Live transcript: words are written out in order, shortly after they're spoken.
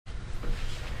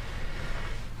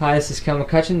Hi, this is Kel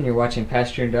McCutcheon, and you're watching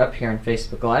Pastured Up here on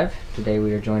Facebook Live. Today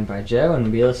we are joined by Joe, and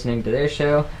we'll be listening to their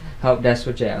show, Help Desk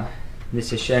with Joe.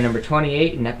 This is show number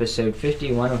 28 and episode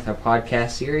 51 with our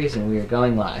podcast series, and we are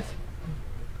going live.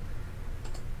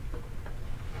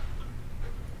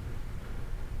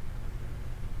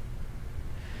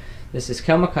 This is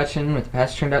Kel McCutcheon with the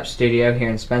Pastured Up studio here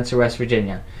in Spencer, West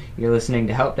Virginia. You're listening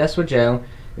to Help Desk with Joe.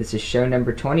 This is show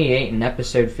number 28 and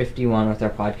episode 51 with our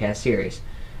podcast series.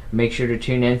 Make sure to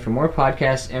tune in for more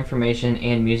podcasts, information,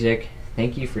 and music.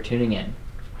 Thank you for tuning in.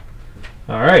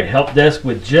 All right, Help Desk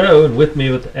with Joe, and with me,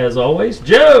 as always,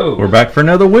 Joe. We're back for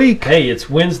another week. Hey, it's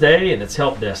Wednesday, and it's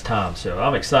Help Desk time, so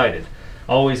I'm excited.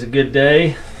 Always a good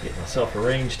day. Get myself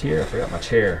arranged here. I forgot my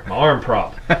chair, my arm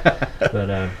prop.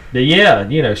 but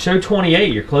yeah, show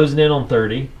 28, you're closing in on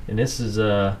 30, and this is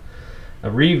a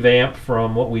revamp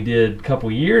from what we did a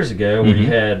couple years ago, where you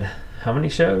had how many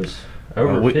shows?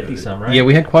 Over 50-some, right? Yeah,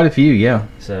 we had quite a few, yeah.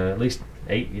 So at least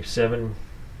 7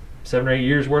 or 8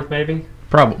 years worth, maybe?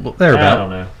 Probably. Thereabout. I don't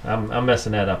know. I'm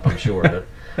messing that up, I'm sure. But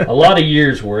a lot of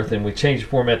years worth, and we changed the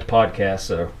format to podcast,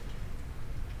 so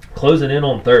closing in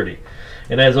on 30.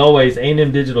 And as always,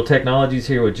 A&M Digital Technologies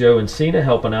here with Joe and Cena,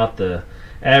 helping out the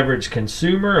average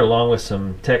consumer along with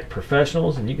some tech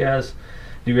professionals. And you guys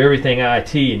do everything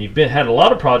IT, and you've had a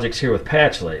lot of projects here with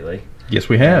Patch lately. Yes,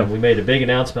 we have. We made a big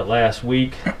announcement last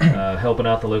week, helping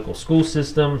out the local school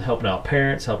system, helping out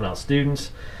parents, helping out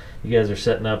students. You guys are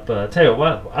setting up. Tell you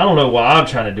what, I don't know why I'm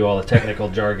trying to do all the technical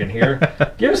jargon here.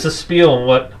 Give us a spiel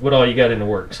on what all you got in the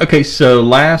works. Okay, so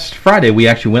last Friday we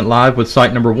actually went live with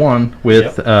site number 1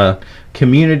 with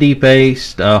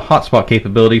community-based hotspot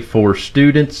capability for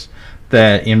students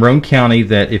that in Roane County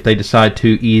that if they decide to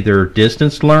either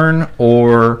distance learn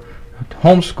or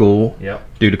homeschool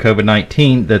due to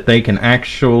COVID-19, that they can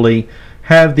actually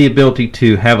have the ability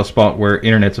to have a spot where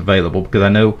internet's available. Because I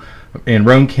know in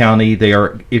Roane County,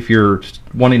 if you're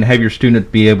wanting to have your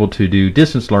student be able to do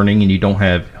distance learning and you don't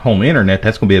have home internet,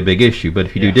 that's going to be a big issue. But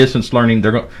if you do distance learning,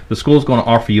 the school's going to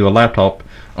offer you a laptop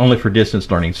only for distance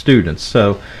learning students.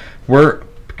 So we're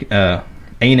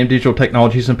A&M Digital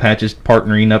Technologies and Patches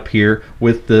partnering up here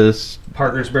with this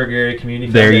Parkersburg Area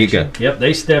Community Foundation. There you go. Yep,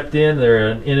 they stepped in. They're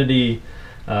an entity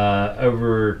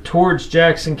over towards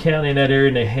Jackson County in that area,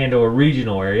 and they handle a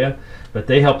regional area. But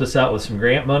they helped us out with some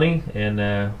grant money,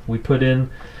 and we put in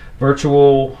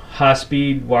virtual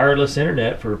high-speed wireless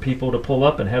internet for people to pull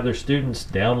up and have their students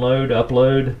download,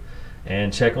 upload,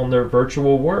 and check on their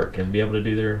virtual work and be able to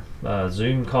do their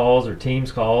Zoom calls or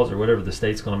Teams calls or whatever the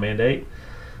state's going to mandate.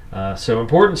 So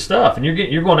important stuff, and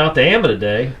you're going out to AMA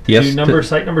today to do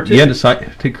site number 2. Yeah,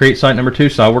 to create site number 2.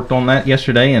 So I worked on that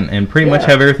yesterday, and pretty much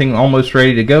have everything almost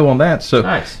ready to go on that. So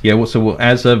nice. Yeah,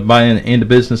 as of by the end of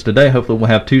business today, hopefully we'll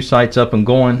have 2 sites up and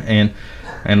going, and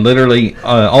literally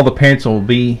all the parents will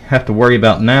have to worry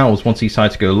about now is once these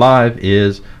sites go live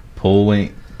is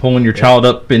pulling your child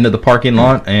up into the parking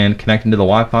lot and connecting to the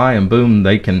Wi-Fi, and boom,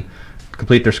 they can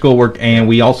complete their schoolwork. And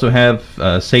we also have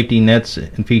safety nets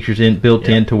and features built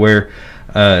in to where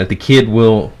the kid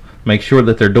will make sure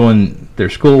that they're doing their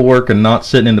schoolwork and not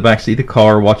sitting in the backseat of the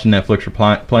car watching Netflix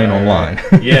or playing online.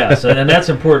 Yeah, and that's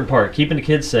an important part, keeping the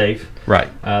kids safe. Right.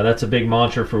 That's a big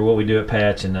mantra for what we do at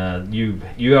Patch, and you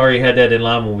already had that in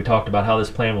line when we talked about how this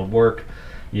plan would work.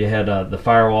 You had the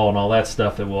firewall and all that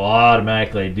stuff that will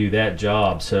automatically do that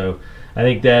job. So I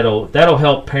think that'll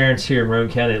help parents here in Roane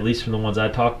County, at least from the ones I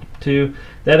talked to.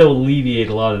 That'll alleviate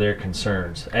a lot of their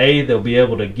concerns. They'll be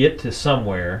able to get to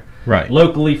somewhere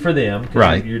locally for them.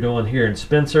 Because you're doing here in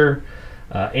Spencer,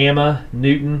 AMA,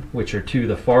 Newton, which are 2 of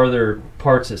the farther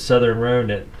parts of Southern Roane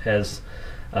that has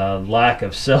lack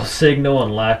of cell signal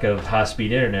and lack of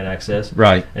high-speed internet access.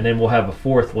 Right. And then we'll have a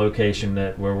 4th location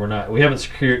where we haven't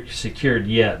secured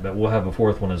yet, but we'll have a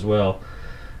 4th one as well.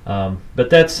 But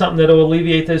that's something that will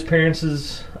alleviate those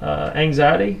parents'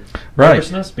 anxiety,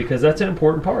 nervousness, because that's an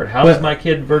important part. How does my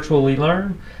kid virtually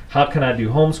learn? How can I do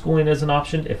homeschooling as an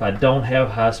option if I don't have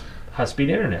high-speed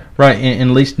internet? Right,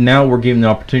 and at least now we're given the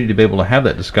opportunity to be able to have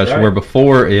that discussion, where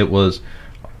before it was,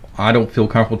 I don't feel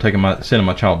comfortable sending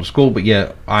my child to school, but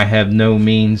yet I have no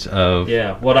means of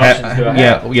what options do I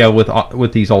have?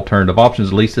 With these alternative options,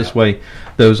 at least this way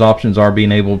those options are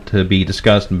being able to be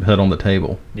discussed and put on the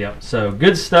table. So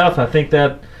good stuff. I think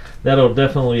that'll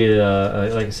definitely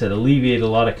like I said, alleviate a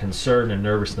lot of concern and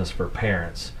nervousness for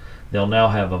parents. They'll now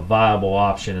have a viable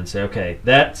option and say, okay,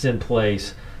 that's in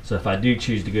place, so if I do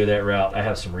choose to go that route, I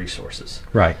have some resources.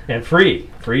 Right. And free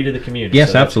to the community.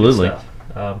 Yes, absolutely.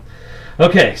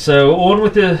 Okay, so on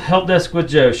with the Help Desk with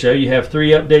Joe show. You have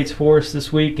 3 updates for us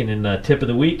this week, and then tip of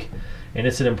the week, and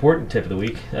it's an important tip of the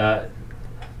week.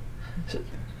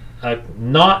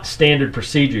 not standard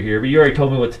procedure here, but you already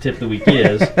told me what the tip of the week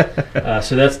is,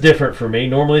 so that's different for me.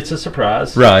 Normally it's a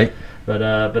surprise, Right.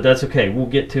 But that's okay. We'll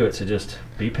get to it, so just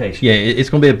be patient. Yeah, it's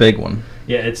going to be a big one.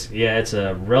 Yeah, it's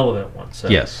a relevant one. So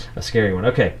Yes. a scary one.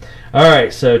 Okay, all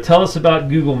right. So tell us about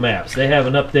Google Maps. They have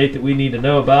an update that we need to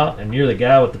know about, and you're the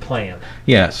guy with the plan.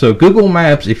 Yeah, so Google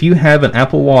Maps, if you have an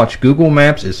Apple Watch, Google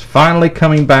Maps is finally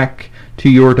coming back to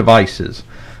your devices.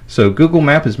 So Google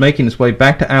Map is making its way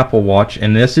back to Apple Watch,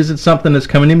 and this isn't something that's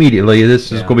coming immediately.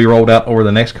 This is going to be rolled out over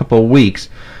the next couple of weeks.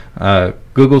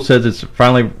 Google says it's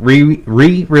finally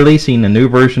re-releasing a new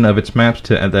version of its maps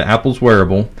to the Apple's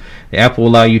wearable. The app will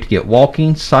allow you to get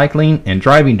walking, cycling, and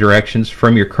driving directions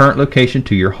from your current location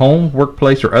to your home,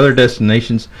 workplace, or other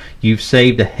destinations you've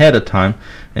saved ahead of time,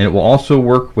 and it will also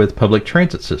work with public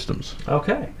transit systems.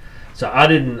 Okay. So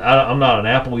I'm not an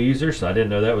Apple user, so I didn't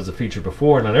know that was a feature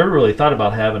before, and I never really thought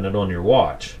about having it on your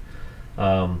watch.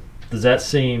 Do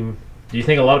you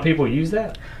think a lot of people use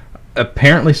that?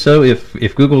 Apparently so.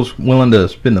 If Google's willing to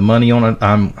spend the money on it,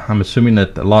 I'm assuming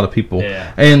that a lot of people.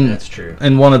 Yeah, and that's true.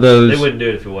 And one of those. They wouldn't do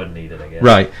it if it wasn't needed, I guess.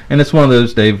 Right, and it's one of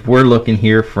those, Dave. We're looking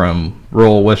here from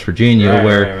rural West Virginia,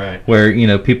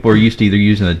 where people are used to either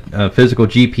using a physical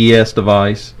GPS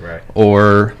device,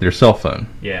 or their cell phone.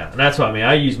 Yeah, and that's what I mean.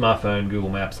 I use my phone, Google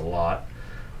Maps, a lot.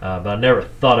 But I never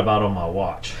thought about on my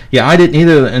watch. Yeah, I didn't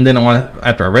either. And then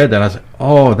after I read that, I was like,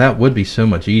 oh, that would be so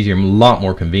much easier, and a lot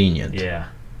more convenient. Yeah.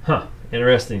 Huh.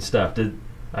 Interesting stuff.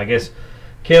 I guess,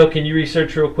 Kale, can you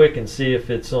research real quick and see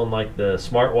if it's on like the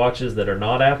smart watches that are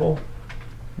not Apple?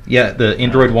 Yeah, the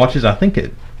Android watches, I think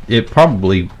it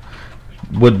probably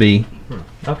would be.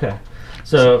 Okay.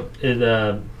 So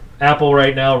Apple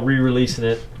right now re-releasing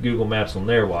it, Google Maps on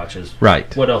their watches.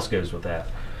 Right. What else goes with that?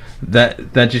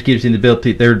 That just gives you the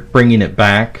ability. They're bringing it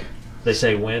back. They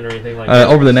say when or anything like that?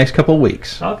 Over the next couple of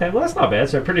weeks. Okay, well that's not bad.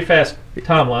 So a pretty fast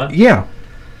timeline. Yeah.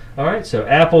 All right, so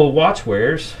Apple Watch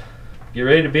wearers, get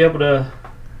ready to be able to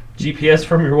GPS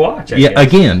from your watch, I guess.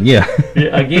 Again, yeah.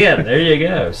 Again, there you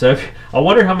go. So I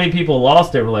wonder how many people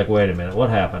lost it and were like, wait a minute, what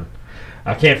happened?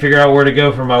 I can't figure out where to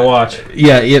go for my watch.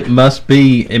 Yeah, it must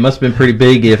have been pretty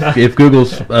big if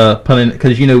Google's putting,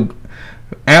 because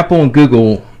Apple and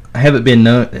Google haven't been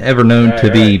ever known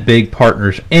to be big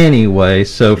partners anyway.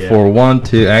 So for one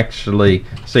to actually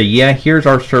say, yeah, here's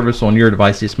our service on your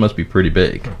device, this must be pretty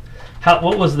big.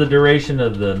 What was the duration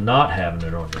of the not having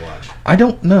it on your watch? I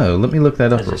don't know. Let me look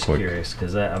that up real quick. I was just curious,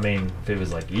 because if it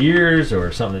was like years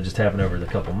or something that just happened over the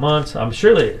couple months, I'm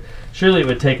surely it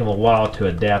would take them a while to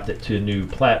adapt it to a new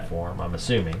platform, I'm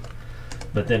assuming.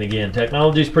 But then again,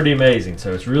 technology is pretty amazing,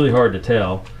 so it's really hard to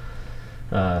tell.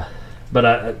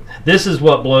 But this is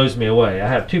what blows me away. I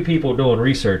have two people doing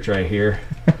research right here,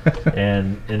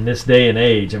 and in this day and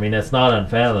age, that's not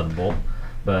unfathomable.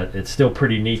 But it's still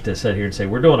pretty neat to sit here and say,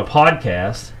 we're doing a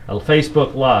podcast, a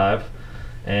Facebook Live,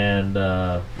 and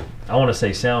I want to say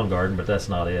Soundgarden, but that's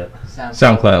not it.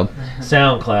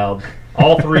 SoundCloud.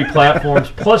 All three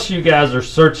platforms, plus you guys are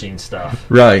searching stuff.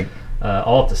 Right.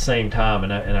 All at the same time,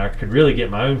 and I could really get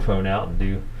my own phone out and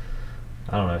do,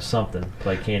 I don't know, something,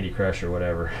 play Candy Crush or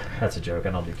whatever. That's a joke.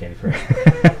 I don't do Candy Crush.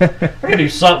 I could do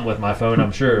something with my phone,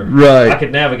 I'm sure. Right. I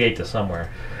could navigate to somewhere.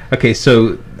 Okay,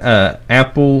 so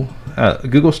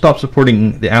Google stopped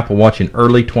supporting the Apple Watch in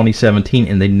early 2017,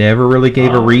 and they never really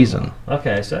gave a reason.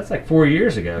 Okay, so that's like 4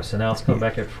 years ago. So now it's coming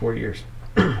back after 4 years.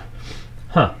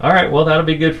 Huh. All right, well, that'll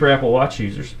be good for Apple Watch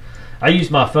users. I use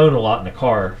my phone a lot in the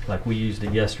car, like we used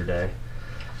it yesterday,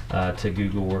 to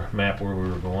Google Map where we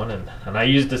were going, and I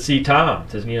used it to see time.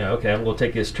 To, okay, I'm going to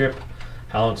take this trip.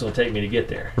 How long it's going to take me to get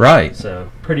there? Right.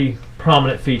 So pretty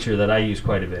prominent feature that I use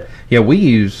quite a bit. Yeah, we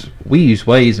use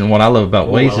Waze, and what I love about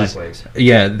Waze is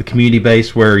Waze. The community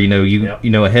base where you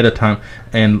know ahead of time.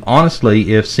 And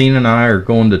honestly, if Cena and I are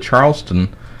going to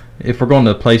Charleston, if we're going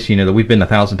to a place that we've been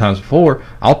 1,000 times before,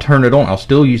 I'll turn it on. I'll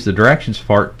still use the directions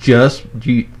part, just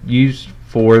use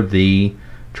for the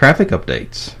traffic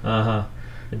updates.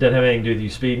 It doesn't have anything to do with you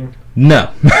speeding? No.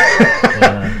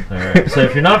 All right. So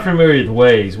if you're not familiar with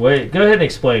Waze, go ahead and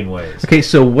explain Waze. Okay,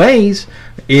 so Waze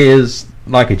is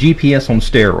like a GPS on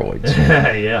steroids.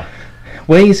 Yeah.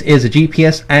 Waze is a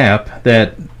GPS app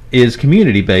that is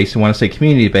community-based, and when I say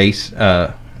community-based,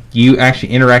 you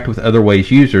actually interact with other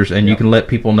Waze users, and you can let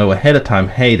people know ahead of time,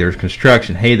 hey, there's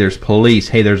construction, hey, there's police,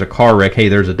 hey, there's a car wreck, hey,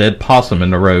 there's a dead possum in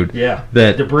the road. Yeah,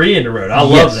 debris in the road. I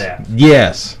love that.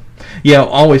 Yes. Yeah, I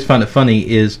always find it funny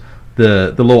is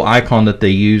the little icon that they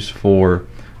use for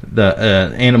the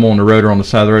animal on the road or on the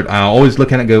side of the road. I always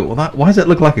look at it and go, well, why does that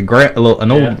look like an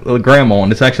old grandma?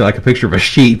 And it's actually like a picture of a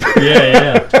sheep.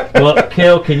 Yeah. Well,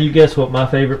 Kel, can you guess what my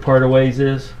favorite part of Waze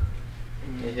is?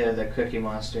 Yeah, the Cookie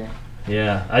Monster.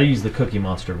 Yeah, I use the Cookie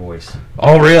Monster voice.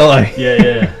 Oh, really?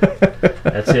 Yeah.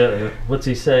 That's it. What's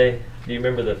he say? Do you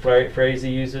remember the phrase he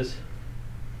uses?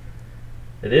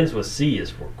 It ends with C is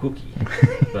for cookie,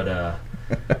 but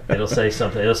it'll say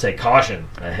something. It'll say caution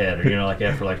ahead, or like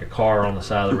after like a car on the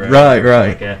side of the road. Right.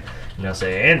 Like that. And they'll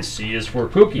say, and C is for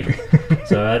cookie.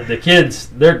 So the kids,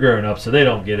 they're grown up, so they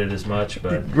don't get it as much,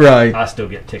 but right. I still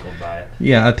get tickled by it.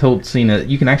 Yeah, I told Cena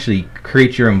you can actually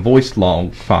create your own voice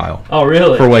log file. Oh,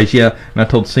 really? For Waze, yeah. And I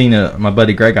told Cena, my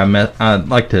buddy Greg, I'd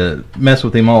like to mess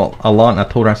with him a lot, and I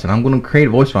told her, I said, I'm going to create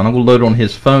a voice file, and I'm going to load it on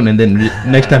his phone, and then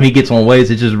next time he gets on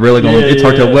Waze, it's just really going to, it's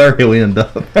hard to tell where he'll end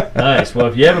up. Nice. Well,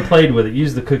 if you haven't played with it,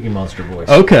 use the Cookie Monster voice.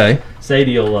 Okay.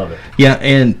 Sadie will love it. Yeah,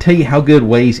 and tell you how good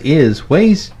Waze is.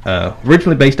 Waze,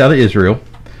 originally based out of Israel.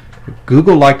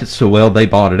 Google liked it so well, they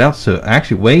bought it out. So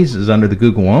actually, Waze is under the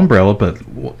Google umbrella,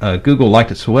 but Google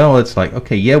liked it so well, it's like,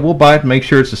 okay, yeah, we'll buy it, make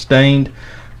sure it's sustained,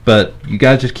 but you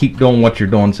guys just keep doing what you're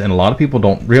doing. And a lot of people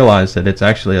don't realize that it's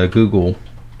actually a Google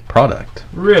product.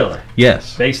 Really?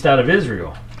 Yes. Based out of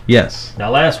Israel. Yes.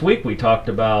 Now, last week we talked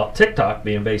about TikTok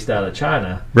being based out of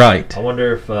China. Right. I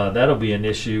wonder if that'll be an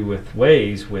issue with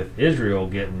Waze, with Israel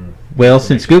getting.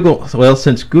 Since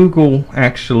Google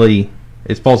actually,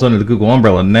 it falls under the Google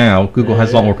umbrella now. Google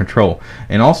has a lot more control.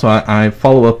 And also, I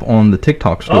follow up on the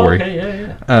TikTok story. Oh, okay,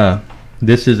 yeah.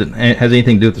 This has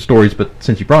anything to do with the stories, but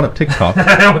since you brought up TikTok,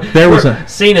 there was a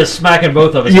Cena's smacking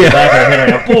both of us in the back of the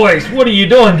head right now. Boys, what are you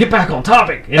doing? Get back on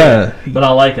topic. Yeah. But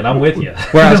I like it. I'm with you.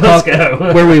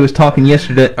 Where we was talking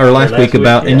yesterday or last week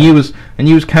about, and you was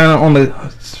kind of on the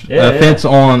fence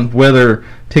on whether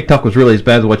TikTok was really as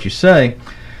bad as what you say.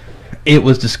 It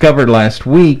was discovered last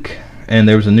week, and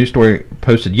there was a news story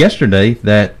posted yesterday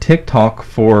that TikTok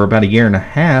for about a year and a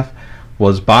half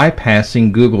was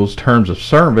bypassing Google's terms of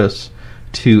service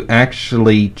to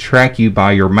actually track you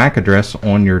by your MAC address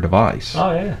on your device.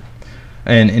 Oh, yeah.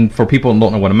 And for people who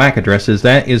don't know what a MAC address is,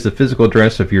 that is the physical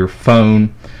address of your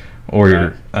phone or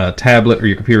your tablet or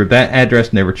your computer. That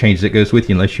address never changes. It goes with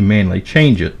you unless you manually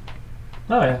change it.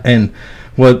 Oh, yeah. And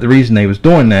the reason they was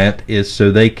doing that is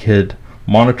so they could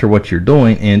monitor what you're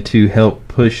doing and to help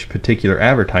push particular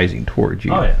advertising towards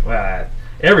you. Oh, yeah. Well,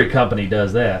 every company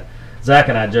does that. Zach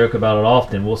and I joke about it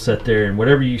often. We'll sit there and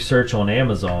whatever you search on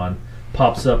Amazon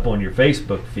pops up on your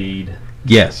Facebook feed.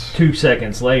 Yes. 2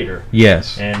 seconds later.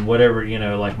 Yes. And whatever,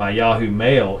 like my Yahoo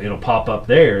Mail, it'll pop up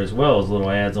there as well as little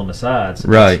ads on the sides.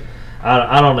 Right.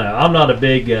 I don't know. I'm not a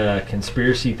big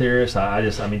conspiracy theorist.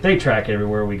 I mean, they track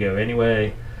everywhere we go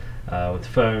anyway, with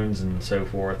phones and so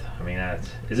forth. I mean,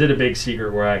 is it a big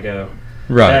secret where I go?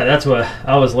 Right. Yeah, that's what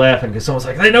I was laughing because someone's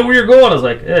like, they know where you're going. I was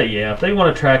like, yeah, if they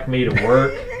want to track me to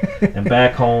work and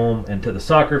back home and to the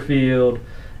soccer field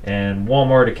and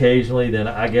Walmart occasionally, then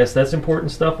I guess that's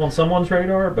important stuff on someone's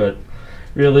radar. But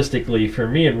realistically, for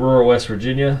me in rural West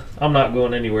Virginia, I'm not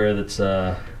going anywhere that's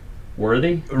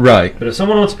worthy. Right. But if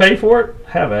someone wants to pay for it,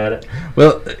 have at it.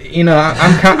 Well,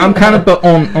 I'm kind of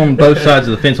on both sides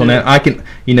of the fence on that. I can,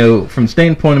 from the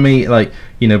standpoint of me, like,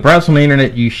 browse on the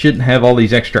internet, you shouldn't have all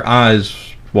these extra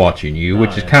eyes watching you,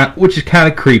 which is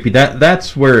kind of creepy.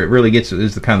 That's where it really gets,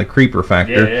 is the kind of creeper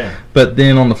factor. Yeah. But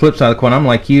then on the flip side of the coin, I'm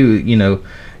like you,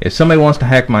 if somebody wants to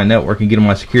hack my network and get on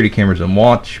my security cameras and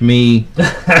watch me work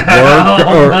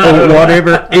or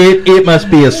whatever, it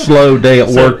must be a slow day at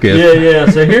work. Yeah.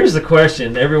 So here's the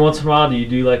question. Every once in a while, do you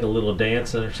do like a little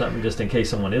dance or something just in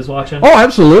case someone is watching? Oh,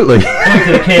 absolutely. Point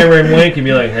to the camera and wink and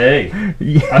be like, hey,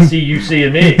 I see you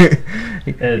seeing me.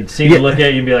 And seem to look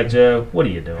at you and be like, Joe, what are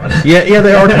you doing? Yeah.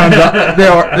 There are times.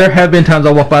 There have been times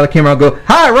I walk by the camera and go,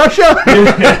 "Hi, Russia."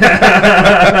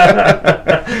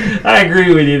 I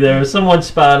agree with you there. If someone's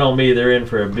spying on me, they're in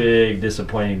for a big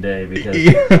disappointing day because.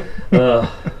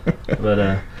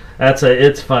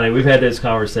 It's funny. We've had those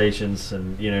conversations,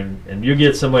 and you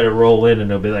get somebody to roll in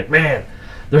and they'll be like, "Man,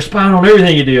 they're spying on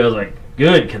everything you do." I was like,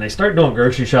 good. Can they start doing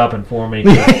grocery shopping for me?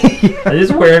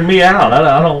 It's wearing me out.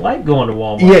 I don't like going to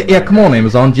Walmart. Yeah. Come on,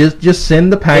 Amazon. Just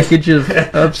send the package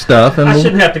of stuff, and I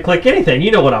shouldn't have to click anything. You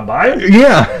know what I'm buying?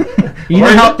 Yeah.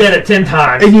 I looked at it 10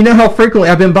 times. And you know how frequently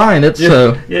I've been buying it.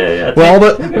 So yeah.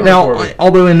 Well,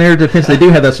 although in their defense, they do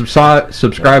have that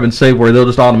subscribe and save where they'll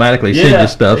just automatically send you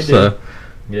stuff. So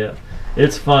yeah.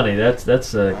 It's funny. That's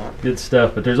good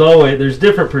stuff. But there's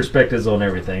different perspectives on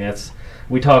everything.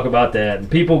 We talk about that, and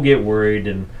people get worried,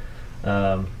 and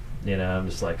I'm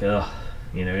just like,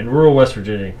 in rural West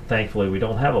Virginia, thankfully, we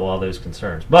don't have a lot of those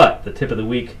concerns. But the tip of the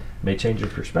week may change your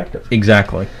perspective.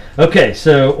 Exactly. Okay,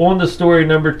 so on to story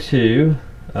number 2.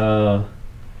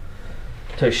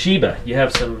 Toshiba. You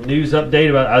have some news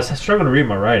update about. I was struggling to read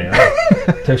my writing.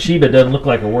 Toshiba doesn't look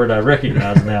like a word I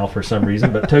recognize now for some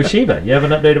reason, but Toshiba. You have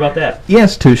an update about that?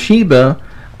 Yes, Toshiba.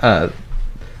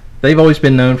 They've always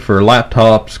been known for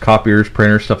laptops, copiers,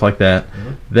 printers, stuff like that.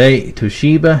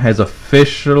 Toshiba has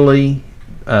officially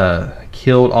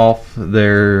killed off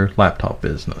their laptop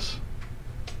business.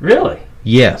 Really?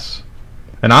 Yes.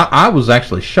 And I was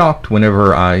actually shocked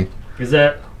whenever Is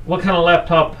that what kind of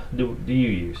laptop do you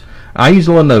use? I use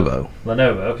a Lenovo.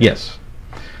 Lenovo. Okay. Yes.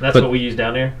 That's what we use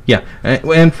down there? Yeah.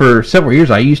 And for several years,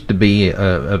 I used to be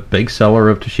a big seller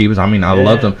of Toshibas. I mean, I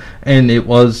loved them. And it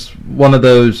was one of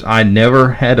those, I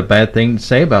never had a bad thing to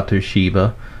say about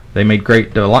Toshiba. They made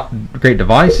great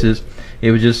devices.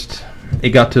 It was just,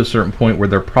 it got to a certain point where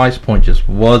their price point just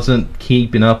wasn't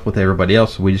keeping up with everybody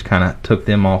else. So we just kind of took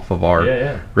them off of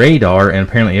our radar. And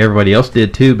apparently everybody else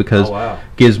did too, because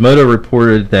Gizmodo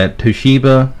reported that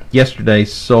Toshiba yesterday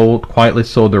quietly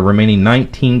sold the remaining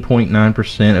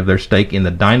 19.9% of their stake in the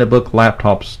Dynabook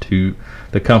laptops to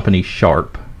the company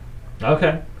Sharp.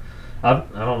 Okay. I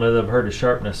don't know that I've heard of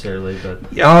Sharp necessarily, but...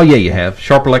 Oh, yeah, you have.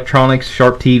 Sharp Electronics,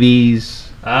 Sharp TVs.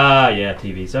 Ah, yeah,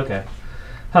 TVs. Okay.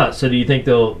 Huh, so do you think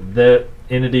the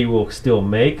entity will still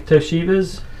make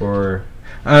Toshibas, or...?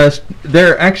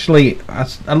 They're actually...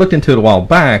 I looked into it a while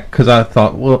back, because I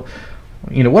thought, well...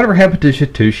 You know, whatever happened to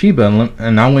Toshiba,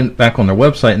 and I went back on their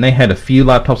website, and they had a few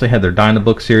laptops. They had their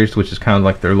Dynabook series, which is kind of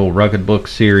like their little rugged book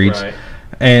series,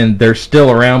 and they're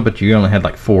still around, but you only had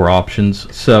like 4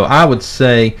 options. So I would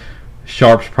say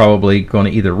Sharp's probably going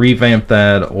to either revamp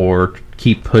that or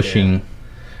keep pushing. Yeah.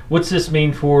 What's this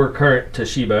mean for current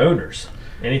Toshiba owners?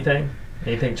 Anything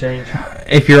change?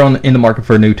 If you're in the market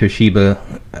for a new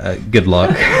Toshiba, good luck.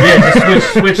 Yeah,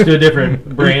 just switch to a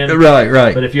different brand.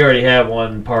 Right. But if you already have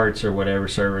one, parts or whatever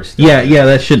service. Yeah,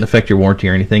 that shouldn't affect your warranty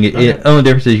or anything. Only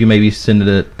difference is you maybe send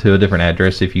it to a different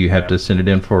address if you have to send it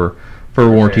in for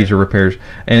warranties or repairs.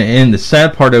 And the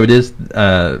sad part of it is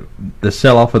the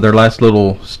sell-off of their last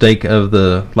little stake of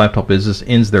the laptop business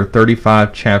ends their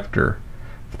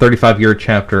 35-year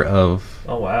chapter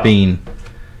of being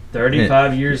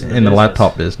 35 years in the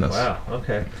laptop business. Wow.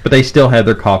 Okay. But they still have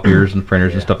their copiers and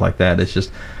printers and stuff like that. It's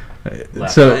just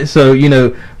so you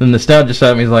know, the nostalgia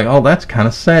side of me is like, oh, that's kind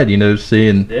of sad, you know,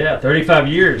 seeing. Yeah, 35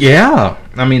 years. Yeah,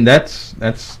 I mean that's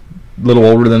a little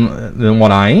older than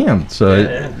what I am.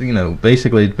 So you know,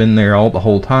 basically it's been there the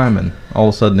whole time, and all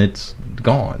of a sudden it's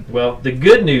gone. Well, the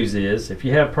good news is, if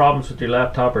you have problems with your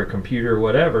laptop or computer or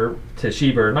whatever,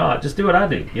 Toshiba or not, just do what I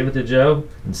do. Give it to Joe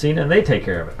and Cena, and they take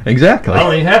care of it. Exactly. I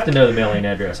don't even have to know the mailing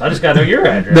address. I just got to know your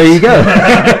address. There you go.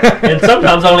 And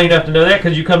sometimes I don't even have to know that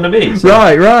because you come to me. So,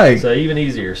 right. So even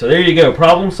easier. So there you go.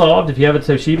 Problem solved. If you have a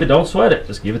Toshiba, don't sweat it.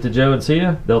 Just give it to Joe and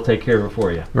Cena. They'll take care of it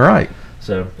for you. Right.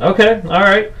 So, okay. All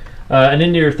right. And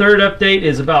then your third update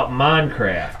is about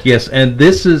Minecraft. Yes, and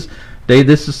this is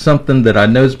something that I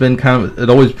know has been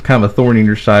always kind of a thorn in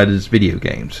your side, is video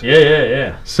games.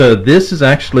 Yeah. So this is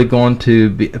actually going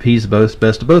to appease the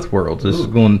best of both worlds. This is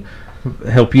going to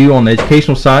help you on the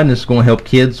educational side, and this is going to help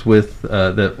kids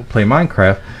that play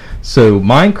Minecraft. So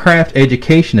Minecraft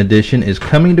Education Edition is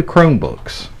coming to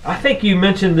Chromebooks. I think you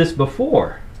mentioned this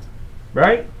before,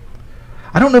 right?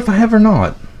 I don't know if I have or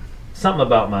not. Something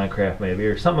about Minecraft maybe,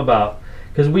 or something about...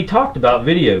 Because we talked about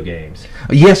video games.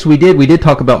 Yes, we did. We did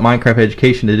talk about Minecraft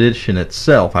Education Edition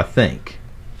itself, I think.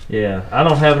 Yeah, I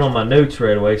don't have it on my notes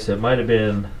right away, so it might have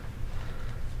been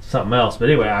something else. But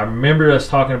anyway, I remember us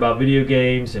talking about video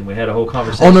games, and we had a whole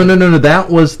conversation. Oh, no. That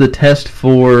was the test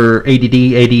for ADD,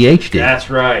 ADHD. That's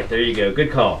right. There you go.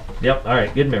 Good call. Yep. All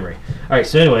right. Good memory. All right.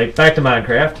 So anyway, back to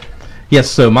Minecraft. Yes,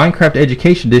 so Minecraft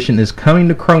Education Edition is coming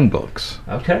to Chromebooks.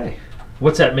 Okay.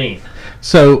 What's that mean?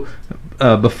 So,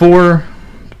 before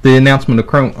the announcement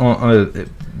of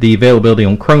the availability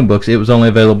on Chromebooks, it was only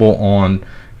available on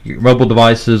your mobile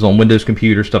devices, on Windows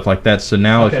computers, stuff like that. So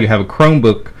now if you have a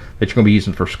Chromebook that you're going to be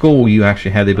using for school, you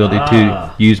actually have the ability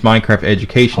to use Minecraft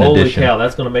Education Edition. Holy cow,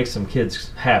 that's going to make some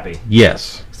kids happy.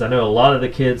 Yes. Because I know a lot of the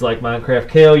kids like Minecraft.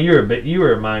 Kale, you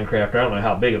were a Minecrafter. I don't know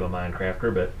how big of a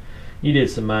Minecrafter, but you did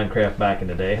some Minecraft back in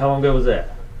the day. How long ago was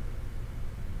that?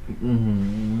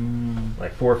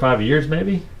 Like 4 or 5 years,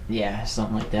 maybe? Yeah,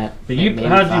 something like that. But how'd you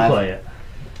play it?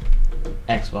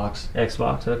 Xbox.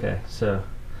 Xbox, okay. So,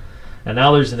 and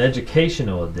now there's an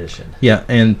educational edition. Yeah,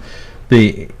 and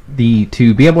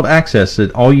to be able to access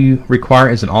it, all you require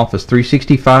is an Office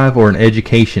 365 or an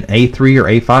Education A3 or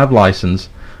A5 license,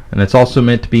 and it's also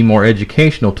meant to be more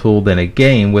educational tool than a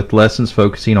game, with lessons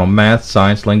focusing on math,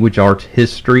 science, language arts,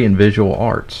 history, and visual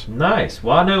arts. Nice.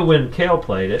 Well, I know when Kale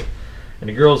played it, and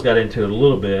the girls got into it a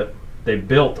little bit, they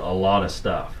built a lot of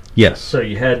stuff. Yes. So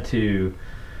you had to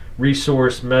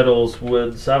resource, metals,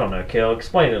 woods. I don't know, Kel.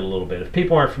 Explain it a little bit. If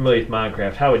people aren't familiar with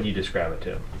Minecraft, how would you describe it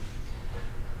to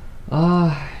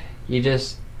them? You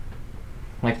just,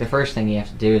 like, the first thing you have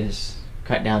to do is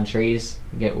cut down trees,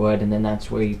 get wood, and then that's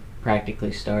where you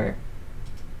practically start.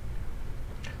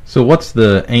 So what's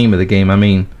the aim of the game? I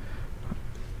mean,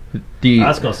 I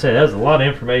was going to say, that's a lot of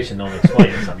information on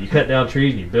explaining something. You cut down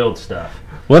trees and you build stuff.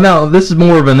 Well, now this is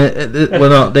more of an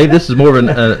Dave. This is more of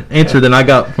an answer than I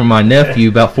got from my nephew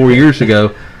about 4 years ago.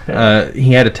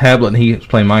 He had a tablet and he was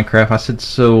playing Minecraft. I said,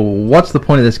 "So what's the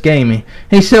point of this game?" And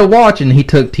he said, "Watch." And he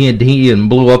took TNT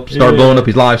and started blowing up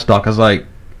his livestock. I was like,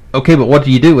 "Okay, but what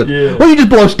do you do with it?" Well, you just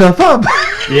blow stuff up.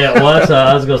 Yeah, well, that's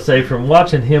I was going to say. From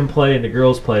watching him play and the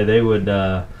girls play, they would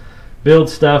build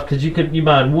stuff because you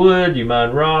mine wood, you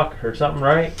mine rock or something,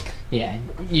 right? Yeah,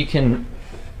 you can.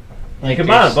 You can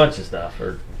mine a bunch of stuff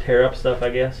or tear up stuff,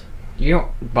 I guess. You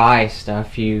don't buy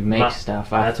stuff; you make stuff.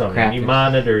 That's what I mean. You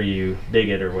mine it or you dig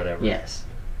it or whatever. Yes.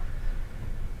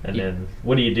 And then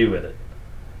what do you do with it?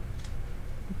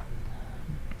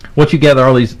 Once you gather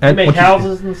all these, you make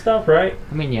houses and stuff, right?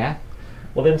 I mean, yeah.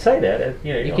 Well, then say that.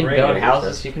 You can build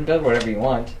houses. You can build whatever you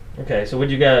want. Okay, so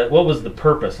what was the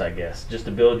purpose, I guess? Just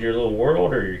to build your little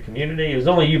world or your community? It was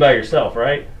only you by yourself,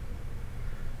 right?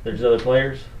 There's other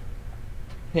players?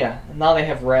 Yeah, now they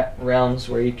have realms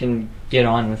where you can get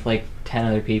on with like 10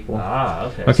 other people. Ah,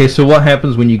 okay. Okay, so what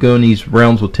happens when you go in these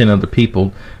realms with 10 other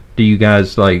people? Do you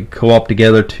guys like co-op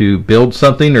together to build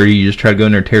something, or do you just try to go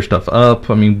in there and tear stuff up?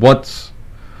 I mean, what's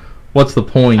the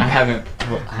point? I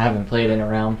haven't played in a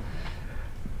realm.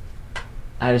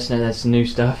 I just know that's new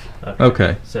stuff.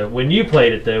 Okay. So when you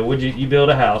played it though, you build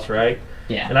a house, right?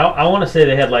 Yeah. And I want to say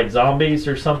they had like zombies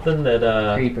or something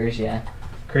that creepers, yeah.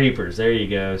 Creepers, there you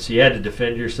go. So you had to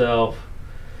defend yourself.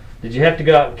 Did you have to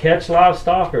go out and catch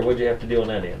livestock, or what did you have to do on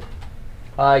that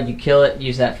end? You kill it,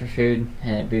 use that for food,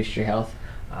 and it boosts your health.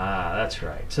 Ah, that's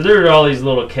right. So there are all these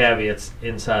little caveats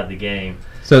inside the game.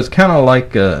 So it's kind of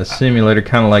like a simulator,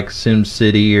 kind of like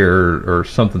SimCity or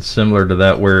something similar to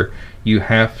that, where you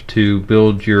have to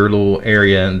build your little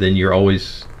area, and then you're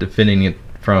always defending it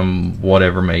from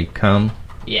whatever may come?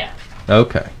 Yeah.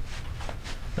 Okay.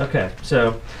 Okay,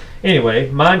 so anyway,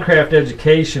 Minecraft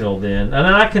educational then. And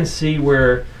I can see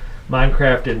where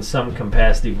Minecraft in some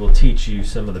capacity will teach you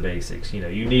some of the basics. You know,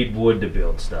 you need wood to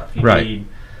build stuff. You need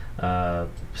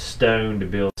stone to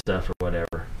build stuff or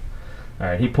whatever. All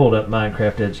right, he pulled up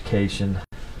Minecraft education.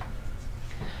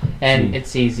 And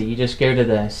it's easy. You just go to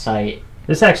the site.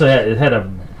 This actually had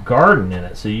a garden in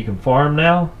it, so you can farm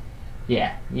now?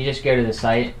 Yeah, you just go to the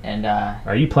site and...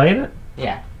 Are you playing it?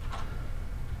 Yeah.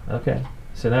 Okay.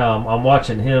 So now I'm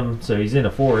watching him, so he's in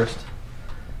a forest.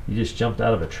 You just jumped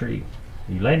out of a tree.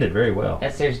 You landed very well.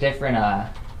 Yes, there's different...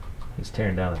 He's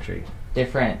tearing down a tree.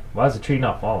 Different... Why is the tree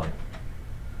not falling?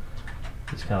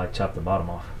 He's kind of like chopped the bottom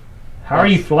off. How are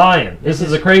you flying? This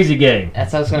is a crazy game.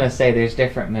 That's what I was going to say. There's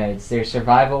different modes. There's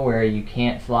survival where you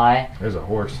can't fly. There's a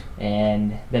horse.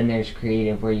 And then there's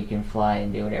creative where you can fly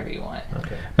and do whatever you want.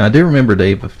 Okay. Now, I do remember,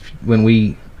 Dave, when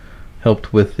we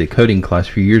helped with the coding class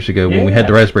a few years ago, when we had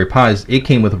the Raspberry Pis, it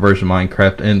came with a version of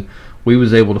Minecraft, and we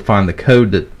was able to find the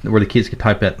code where the kids could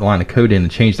type that line of code in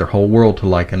and change their whole world to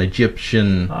like an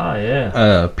Egyptian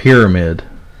pyramid.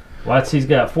 He's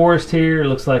got forest here.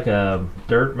 Looks like a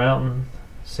dirt mountain.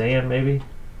 Sand, maybe?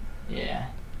 Yeah.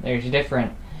 There's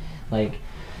different, like,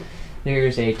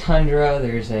 there's a tundra,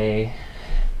 there's a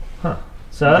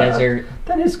desert.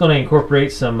 That is going to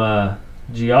incorporate some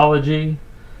geology.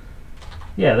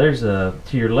 Yeah, there's to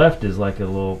your left is like a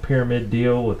little pyramid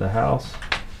deal with a house.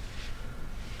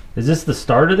 Is this the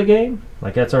start of the game?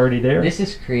 Like that's already there? This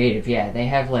is creative, yeah. They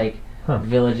have like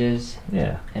villages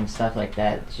and stuff like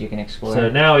that you can explore. So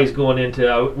now he's going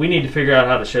into, we need to figure out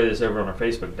how to show this over on our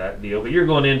Facebook deal, but you're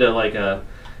going into like a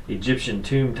Egyptian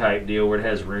tomb type deal where it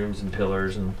has rooms and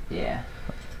pillars and... Yeah.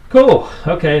 Cool.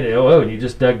 Okay. Oh, and you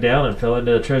just dug down and fell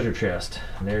into a treasure chest.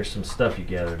 And there's some stuff you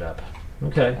gathered up.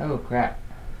 Okay. Oh, crap.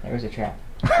 There was a trap.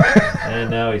 And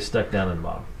now he's stuck down in the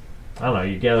bottom. I don't know,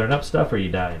 you gathering up stuff or are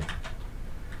you dying?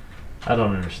 I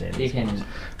don't understand. You can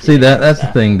see that's the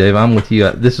thing, Dave. I'm with you.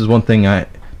 This is one thing to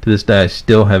this day I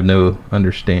still have no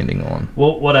understanding on.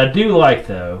 Well, what I do like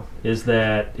though is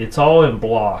that it's all in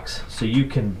blocks, so you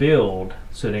can build.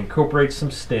 So it incorporates some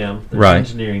STEM. There's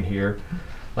engineering here.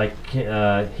 Like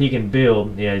he can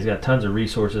build. Yeah, he's got tons of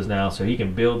resources now, so he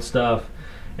can build stuff.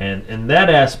 And in that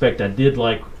aspect, I did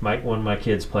like when my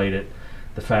kids played it,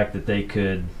 the fact that they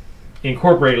could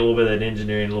incorporate a little bit of that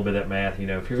engineering, a little bit of that math. You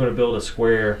know, if you're going to build a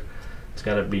square, it's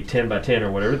got to be 10 by 10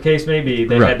 or whatever the case may be.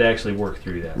 They had to actually work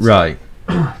through that. Right.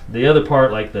 So, the other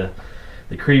part, like the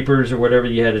creepers or whatever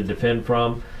you had to defend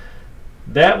from,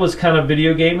 that was kind of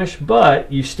video game-ish,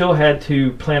 but you still had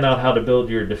to plan out how to build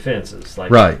your defenses.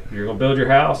 Like, right. You're going to build your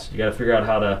house, you got to figure out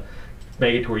how to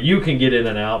make it to where you can get in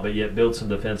and out, but yet build some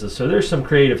defenses. So there's some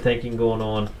creative thinking going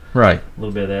on. Right. A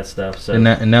little bit of that stuff. So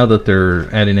and now that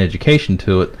they're adding education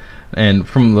to it, and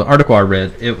from the article I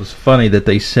read, it was funny that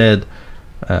they said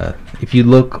if you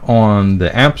look on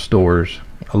the app stores,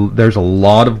 there's a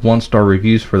lot of one-star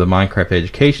reviews for the Minecraft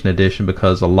Education Edition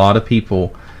because a lot of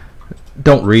people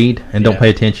don't read and don't pay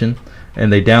attention,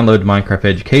 and they download the Minecraft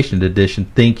Education Edition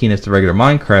thinking it's the regular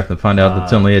Minecraft and find out that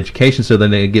it's only education, so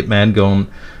then they get mad and go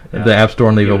on the App Store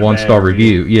and leave a one-star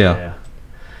review. Yeah.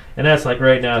 And that's like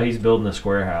right now he's building a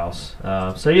square house.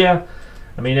 So yeah,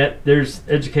 I mean there's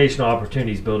educational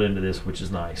opportunities built into this, which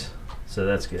is nice. So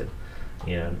that's good.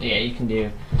 Yeah, you can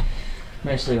do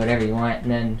mostly whatever you want,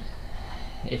 and then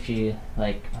if you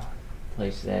like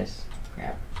place this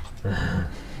crap,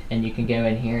 and you can go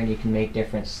in here and you can make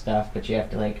different stuff, but you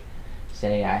have to like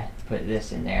say I put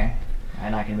this in there,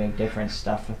 and I can make different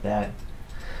stuff with that.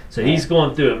 So he's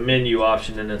going through a menu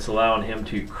option, and it's allowing him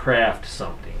to craft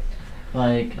something.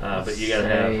 Like, but you gotta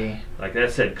have, like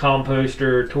that said,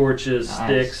 composter, torches,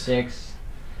 sticks,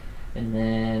 and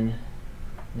then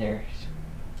there's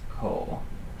coal,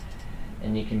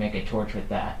 and you can make a torch with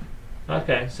that.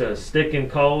 Okay, so stick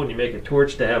and coal, and you make a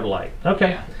torch to have light. Okay,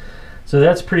 Yeah. So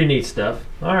that's pretty neat stuff.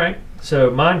 All right, so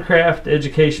Minecraft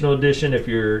Educational Edition, if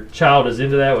your child is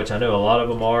into that, which I know a lot of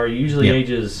them are, usually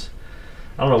ages,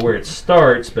 I don't know where it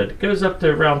starts, but it goes up to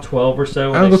around 12 or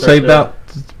so. I would say about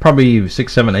probably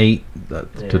 6, 7, 8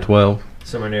 to 12.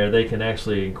 Somewhere in there, they can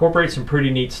actually incorporate some pretty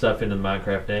neat stuff into the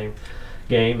Minecraft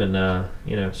game,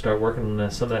 and start working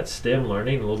on some of that STEM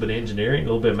learning, a little bit of engineering, a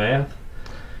little bit of math.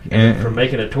 And from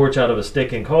making a torch out of a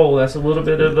stick and coal, that's a little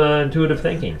bit of intuitive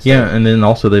thinking. So. Yeah, and then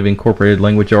also they've incorporated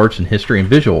language arts and history and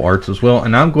visual arts as well.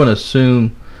 And I'm going to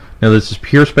assume, now this is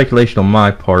pure speculation on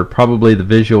my part, probably the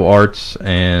visual arts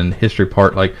and history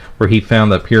part, like where he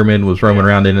found that pyramid was roaming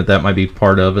around in it, that might be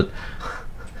part of it.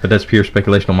 But that's pure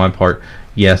speculation on my part.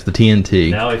 Yes, the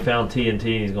TNT. Now he found TNT and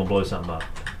he's going to blow something up.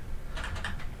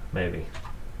 Maybe.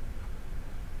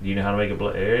 Do you know how to make it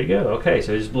blow? There you go. Okay,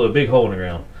 so he just blew a big hole in the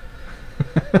ground.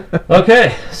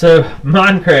 Okay, so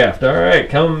Minecraft. All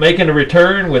right, making a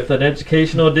return with an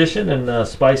educational edition and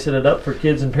spicing it up for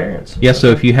kids and parents. Yeah, so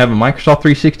if you have a Microsoft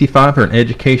 365 or an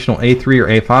educational A3 or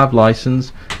A5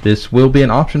 license, this will be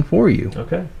an option for you.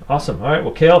 Okay, awesome. All right,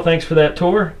 well, Kel, thanks for that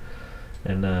tour.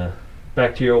 And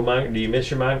back to your old Minecraft. Do you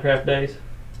miss your Minecraft days?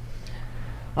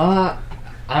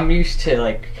 I'm used to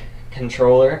like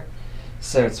controller,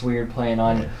 so it's weird playing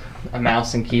on a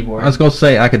mouse and keyboard. I was going to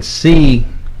say, I could see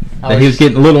that he was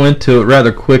getting a little into it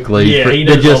rather quickly. Yeah, he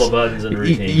knows all the buttons and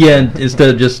routines. Yeah, instead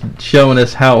of just showing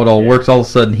us how it all works, all of a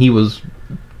sudden he was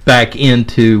back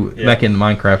into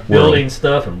Minecraft world. Building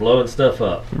stuff and blowing stuff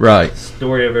up. Right.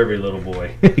 Story of every little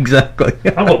boy. Exactly.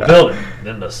 I'm going to build it,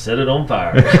 then to set it on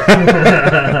fire.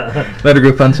 Better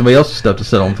go find somebody else's stuff to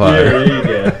set on fire. Yeah, there you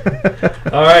go.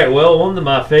 All right, well, on to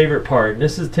my favorite part, and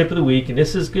this is tip of the week, and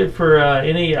this is good for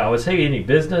any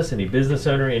business, any business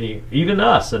owner, even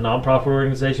us, a nonprofit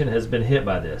organization, has been hit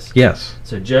by this. Yes.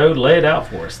 So, Joe, lay it out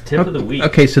for us. Tip of the week.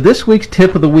 Okay, so this week's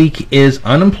tip of the week is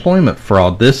unemployment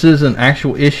fraud. This is an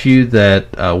actual issue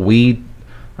that we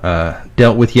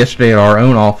dealt with yesterday at our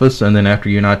own office, and then after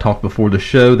you and I talked before the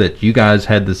show that you guys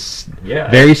had this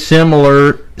very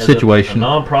similar situation. A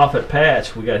nonprofit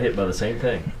patch, we got hit by the same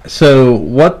thing. So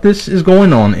what this is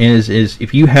going on is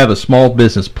if you have a small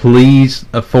business, please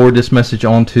forward this message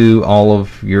on to all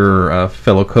of your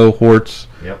fellow cohorts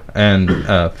and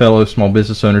fellow small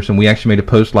business owners. And we actually made a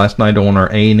post last night on our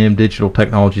A&M Digital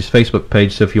Technologies Facebook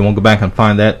page, so if you want to go back and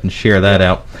find that and share that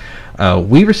out.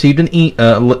 We received 2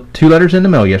 letters in the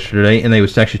mail yesterday, and they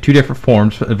was actually 2 different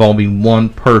forms involving one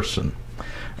person.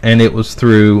 And it was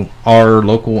through our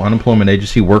local unemployment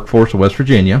agency, Workforce of West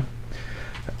Virginia.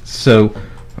 So,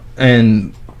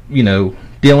 and,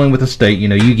 dealing with the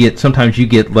state, sometimes you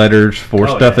get letters for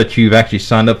stuff that you've actually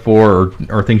signed up for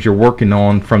or things you're working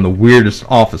on from the weirdest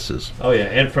offices. Oh, yeah,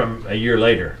 and from a year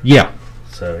later. Yeah.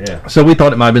 So, yeah. So we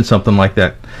thought it might have been something like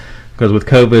that. Because with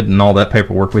COVID and all that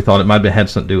paperwork, we thought it might have had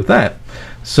something to do with that.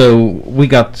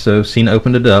 So Cena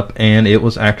opened it up, and it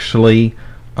was actually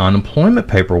unemployment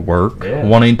paperwork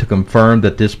wanting to confirm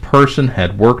that this person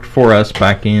had worked for us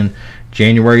back in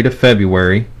January to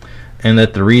February, and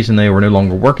that the reason they were no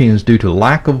longer working is due to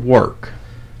lack of work.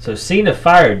 So Cena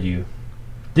fired you,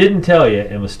 didn't tell you,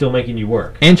 and was still making you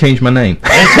work. And changed my name.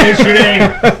 And changed your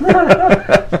name.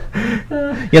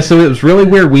 Yeah, so it was really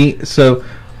weird.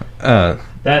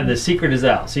 That the secret is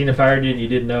out. Cena fired you and you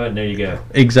didn't know it, and there you go.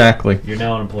 Exactly. You're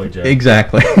now unemployed, Joe.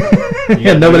 Exactly.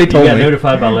 Nobody told me. You got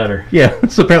notified by letter. Yeah,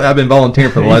 so apparently I've been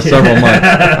volunteering for the last several months.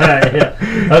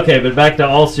 Yeah. Okay, but back to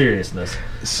all seriousness.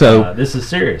 So this is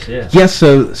serious, yeah. Yeah,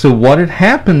 so what had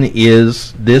happened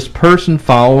is this person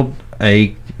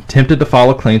attempted to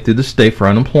file a claim through the state for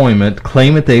unemployment,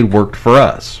 claiming they worked for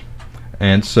us.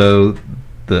 And so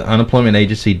the unemployment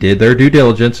agency did their due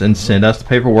diligence and sent us the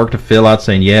paperwork to fill out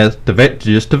saying, yes,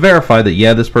 just to verify that,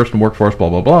 yeah, this person worked for us, blah,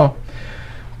 blah, blah.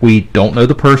 We don't know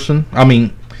the person. I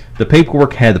mean, the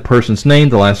paperwork had the person's name,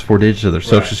 the last 4 digits of their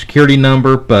social security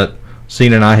number, but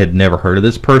Cena and I had never heard of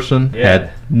this person,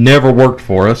 had never worked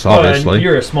for us, obviously. And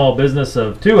you're a small business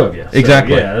of 2 of you. So,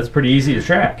 exactly. Yeah, that's pretty easy to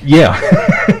track. Yeah.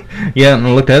 Yeah, and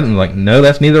I looked at it and like, no,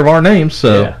 that's neither of our names,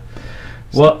 so... Yeah.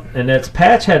 Well, and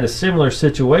Patch had a similar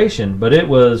situation, but it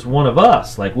was one of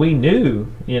us. Like, we knew,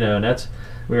 and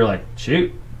we were like,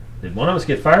 shoot, did one of us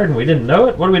get fired and we didn't know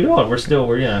it? What are we doing?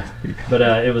 But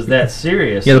it was that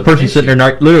serious. Yeah, the person sitting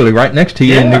there literally right next to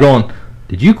you, and you're going,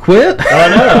 did you quit? I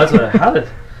know.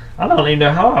 I don't even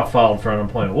know how I filed for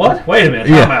unemployment. What? Wait a minute,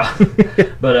 time out.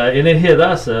 But and it hit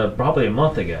us probably a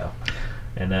month ago.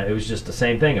 And it was just the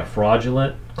same thing, a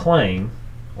fraudulent claim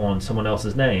on someone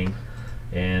else's name.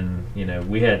 And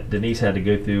Denise had to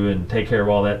go through and take care of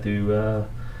all that through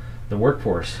the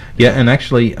workforce. Yeah, and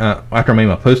actually, after I made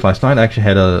my post last night, I actually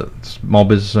had a small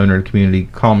business owner in the community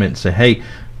comment and say, hey,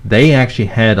 they actually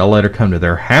had a letter come to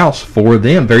their house for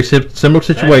them, very similar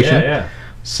situation,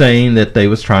 saying that they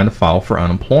was trying to file for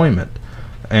unemployment.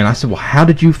 And I said, well, how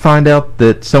did you find out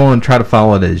that someone tried to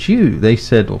file it as you? They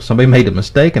said, well, somebody made a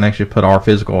mistake and actually put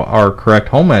our correct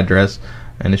home address,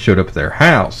 and it showed up at their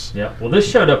house. Yeah, well, this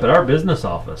showed up at our business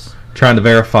office. Trying to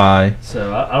verify.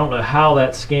 So I don't know how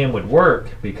that scam would work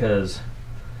because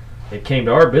it came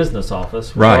to our business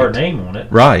office with our name on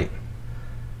it. Right.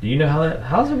 Do you know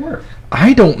how does it work?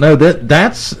 I don't know.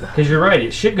 That's... Because you're right.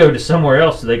 It should go to somewhere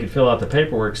else so they could fill out the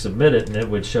paperwork, submit it, and it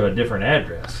would show a different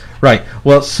address. Right.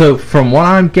 Well, so from what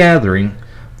I'm gathering,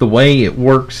 the way it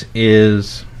works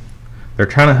is... they're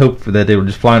trying to hope that they would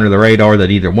just fly under the radar, that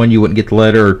either 1, you wouldn't get the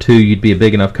letter, or 2, you'd be a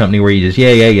big enough company where you just,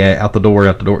 out the door,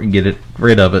 and get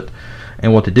rid of it.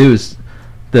 And what to do is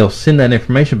they'll send that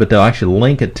information, but they'll actually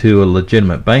link it to a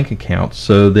legitimate bank account.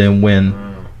 So then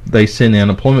when they send the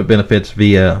unemployment benefits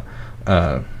via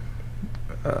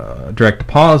direct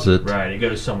deposit... Right, it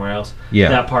goes somewhere else. Yeah.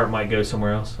 That part might go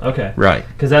somewhere else. Okay. Right.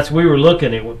 Because we were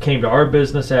looking, it came to our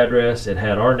business address, it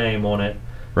had our name on it.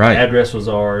 Right. The address was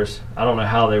ours. I don't know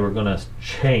how they were going to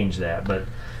change that, but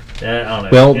I don't know.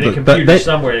 Well, in a computer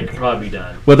somewhere, it could probably be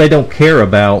done. Well, they don't care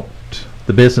about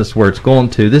the business where it's going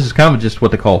to. This is kind of just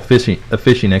what they call a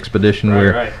fishing expedition,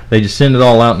 where they just send it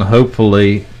all out and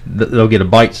hopefully they'll get a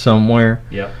bite somewhere.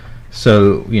 Yep.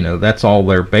 So, that's all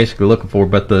they're basically looking for.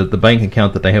 But the bank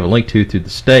account that they have a link to through the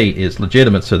state is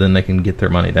legitimate, so then they can get their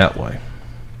money that way.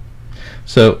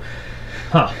 So,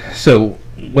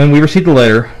 when we received the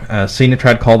letter, Cena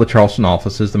tried to call the Charleston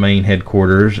offices, the main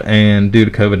headquarters, and due to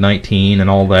COVID-19 and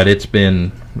all that, it's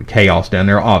been chaos down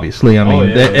there, obviously. I mean,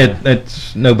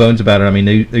 it's no bones about it. I mean,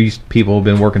 these people have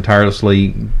been working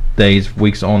tirelessly days,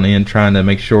 weeks on end, trying to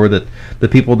make sure that the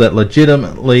people that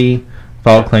legitimately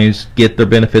file claims get their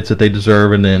benefits that they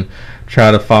deserve, and then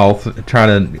try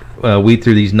to weed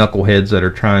through these knuckleheads that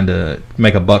are trying to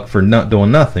make a buck for not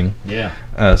doing nothing. Yeah.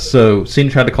 So Cena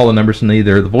tried to call the numbers, and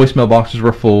either the voicemail boxes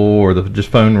were full or the just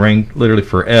phone rang literally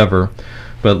forever.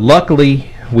 But luckily,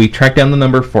 we tracked down the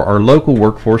number for our local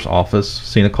workforce office.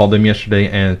 Cena called them yesterday,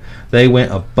 and they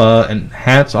went above. And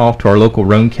hats off to our local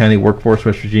Roane County Workforce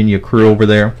West Virginia crew over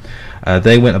there.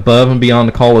 They went above and beyond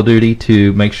the call of duty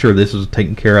to make sure this was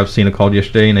taken care of. Cena called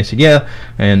yesterday, and they said, yeah.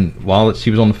 And while she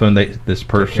was on the phone, this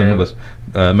person was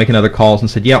making other calls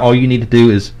and said, yeah, all you need to do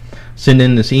is send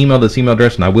in this email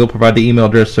address, and I will provide the email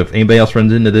address, so if anybody else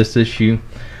runs into this issue,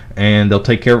 and they'll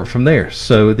take care of it from there.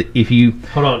 So if you...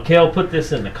 Hold on, Kel, put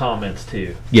this in the comments,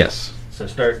 too. Yes. So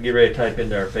get ready to type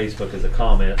into our Facebook as a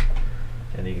comment,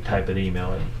 and you can type an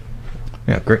email in.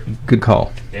 Yeah, great, good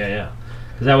call. Yeah.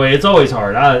 Because that way, it's always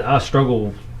hard. I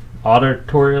struggle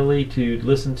auditorially to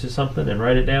listen to something and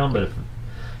write it down, but if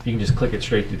you can just click it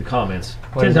straight through the comments,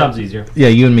 10 times easier. Yeah,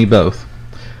 you and me both.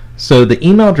 So the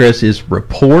email address is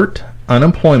report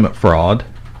unemployment fraud,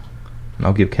 and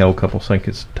I'll give Kel a couple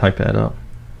seconds to type that up.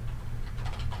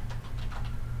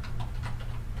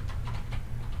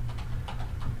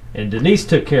 And Denise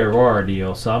took care of our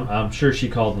deal, so I'm sure she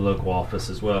called the local office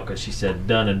as well, because she said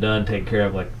done and done, taken care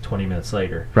of like 20 minutes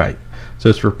later. Right. So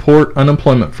it's report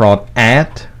unemployment fraud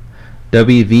at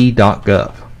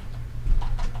wv.gov.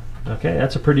 Okay,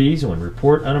 that's a pretty easy one.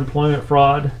 Report unemployment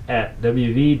fraud at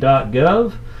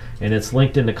wv.gov, and it's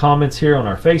linked in the comments here on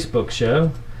our Facebook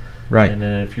show. Right. And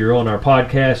then if you're on our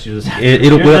podcast, you just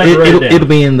it'll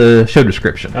be in the show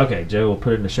description. Okay, Joe will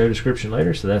put it in the show description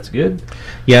later, so that's good.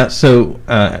 Yeah. So,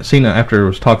 Cena, after I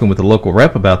was talking with the local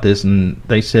rep about this, and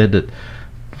they said that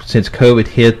since COVID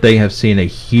hit, they have seen a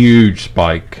huge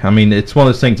spike. I mean, it's one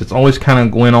of those things that's always kind of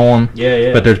going on.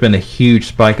 Yeah. But there's been a huge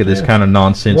spike of this kind of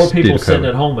nonsense. More people due to sitting COVID.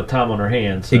 at home with time on their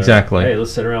hands. So, exactly. Hey,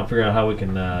 let's sit around and figure out how we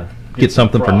can get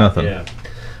something for nothing. Yeah.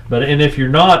 And if you're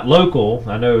not local,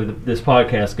 I know this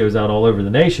podcast goes out all over the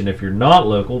nation. If you're not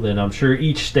local, then I'm sure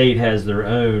each state has their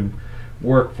own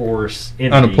workforce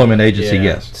entity. Unemployment agency,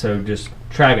 yes. So just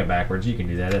track it backwards. You can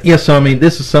do that. Yes, so I mean,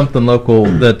 this is something local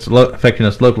that's affecting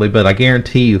us locally, but I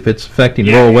guarantee you if it's affecting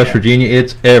rural West Virginia,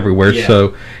 it's everywhere. Yeah.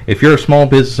 So if you're a small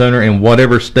business owner in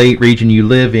whatever state, region you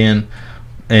live in,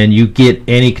 and you get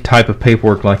any type of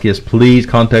paperwork like this, please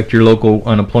contact your local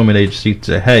unemployment agency to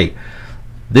say, hey,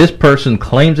 this person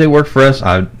claims they work for us.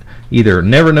 I've either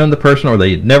never known the person or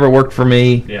they never worked for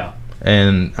me. Yeah.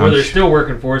 And or they're still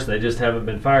working for us, they just haven't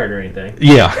been fired or anything.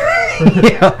 Yeah.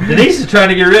 Yeah. Denise is trying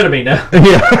to get rid of me now.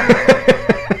 Yeah.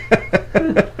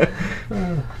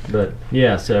 But,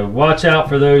 yeah, so watch out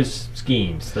for those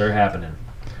schemes. They're happening.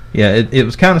 Yeah, it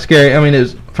was kind of scary. I mean, it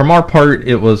was, from our part,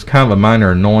 it was kind of a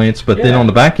minor annoyance, but then on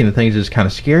the back end of things, it's kind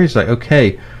of scary. It's like,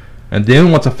 okay. And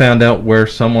then once I found out where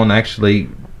someone actually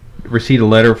received a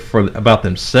letter about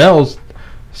themselves,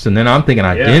 so then I'm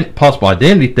thinking possible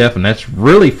identity theft, and that's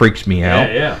really freaks me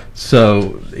out. Yeah.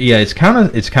 So yeah, it's kind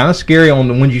of scary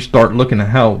on when you start looking at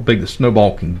how big the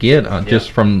snowball can get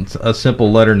just from a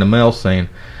simple letter in the mail saying,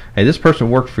 hey, this person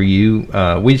worked for you.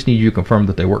 We just need you to confirm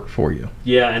that they worked for you.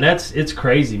 Yeah, and it's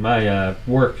crazy. My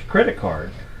work credit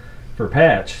card for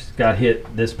Patch got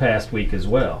hit this past week as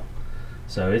well.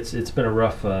 So it's been a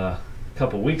rough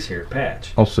couple weeks here at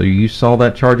Patch. Oh, so you saw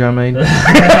that charge I made?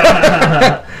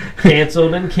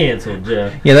 Canceled,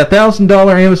 Jeff. Yeah, that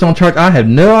 $1,000 Amazon charge. I have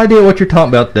no idea what you're talking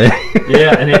about there.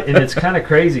 Yeah, and it's kind of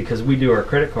crazy because we do our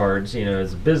credit cards,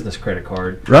 as a business credit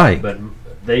card. Right. But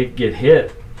they get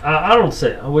hit. I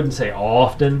wouldn't say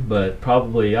often, but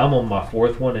probably I'm on my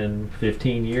fourth one in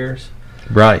 15 years.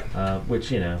 Right.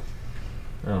 Which, I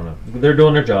don't know. They're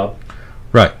doing their job.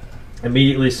 Right.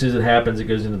 Immediately as soon as it happens, it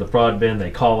goes into the fraud bin.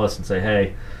 They call us and say,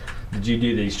 hey, did you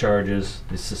do these charges?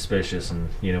 It's suspicious. And,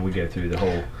 we go through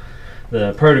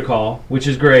the protocol, which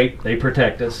is great. They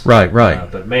protect us. Right.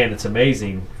 But, man, it's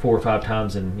amazing 4 or 5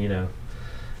 times in,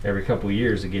 every couple of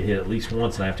years to get hit at least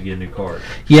once and I have to get a new card.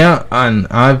 Yeah, and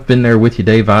I've been there with you,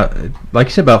 Dave. Like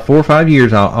you said, about 4 or 5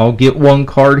 years, I'll get one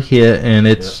card hit, and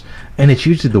it's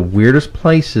usually the weirdest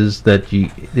places that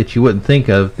you wouldn't think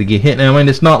of to get hit. Now, I mean,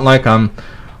 it's not like I'm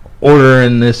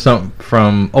ordering this something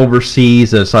from overseas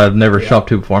that I've never shopped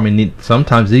to before. I mean,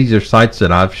 sometimes these are sites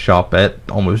that I've shopped at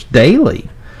almost daily.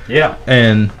 Yeah.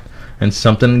 And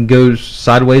something goes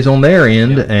sideways on their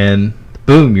end, and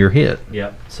boom, you're hit.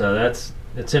 Yep. So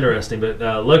it's interesting. But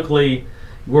locally,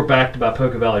 we're backed by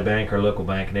Poca Valley Bank, our local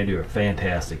bank, and they do a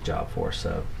fantastic job for us.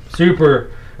 So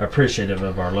super appreciative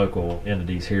of our local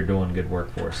entities here doing good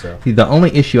work for us. So the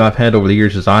only issue I've had over the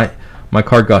years is my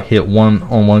card got hit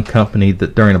on one company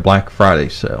that during a Black Friday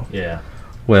sale. Yeah.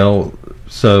 Well,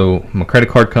 so my credit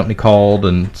card company called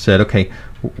and said, okay,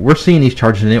 we're seeing these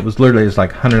charges, and it was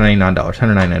like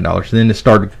 $199. And then it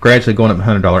started gradually going up in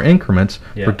 $100 increments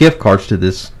for gift cards to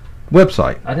this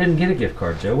website. I didn't get a gift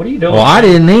card, Joe. What are you doing? Well, I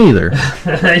didn't either.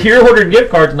 You're ordering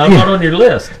gift cards, and I'm not on your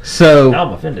list. So now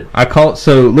I'm offended. I called.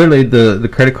 So literally, the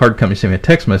credit card company sent me a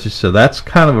text message. So that's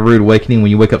kind of a rude awakening when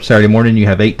you wake up Saturday morning and you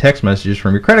have 8 text messages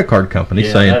from your credit card company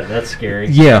saying that's scary.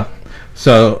 Yeah.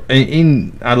 So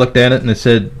and I looked at it and it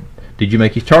said, "Did you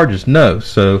make these charges?" No.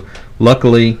 So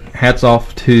luckily, hats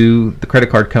off to the credit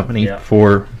card company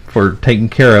for taking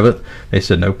care of it. They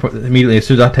said no. Immediately, as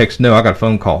soon as I text no, I got a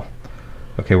phone call.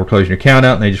 Okay, we're closing your account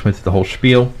out, and they just went through the whole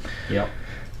spiel. Yep.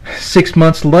 6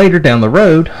 months later, down the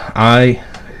road, I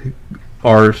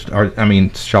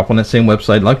shop on that same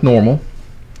website like normal,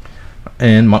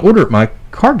 and my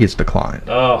card gets declined.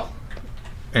 Oh.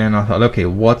 And I thought, okay,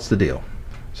 what's the deal?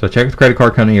 So I checked with the credit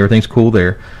card company, everything's cool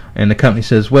there, and the company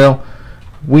says, well,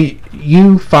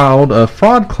 you filed a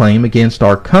fraud claim against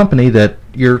our company that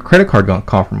your credit card got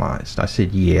compromised. I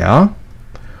said, yeah.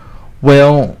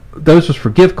 Well, those was for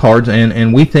gift cards,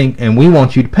 and we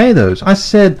want you to pay those. I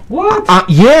said, what?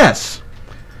 Yes.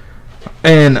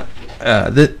 And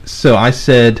so I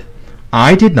said,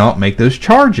 I did not make those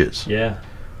charges. Yeah.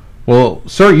 well,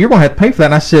 sir, you're going to have to pay for that.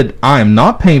 And I said, I am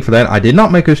not paying for that. I did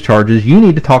not make those charges. You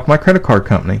need to talk to my credit card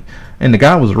company. And the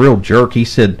guy was a real jerk. He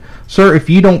said, sir, if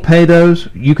you don't pay those,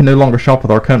 you can no longer shop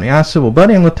with our company. I said, well,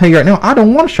 buddy, I'm going to tell you right now, I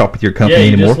don't want to shop with your company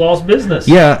anymore. Yeah, you just lost business.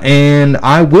 Yeah, and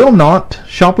I will not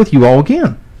shop with you all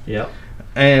again. Yep.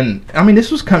 And, I mean, this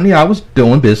was a company I was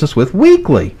doing business with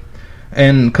weekly.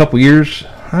 And a couple years,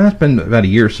 it's been about a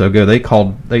year or so ago, they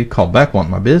called back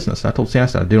wanting my business. I told Sam, I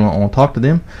said, I do not want to talk to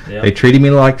them. Yep. They treated me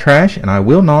like trash, and I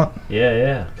will not.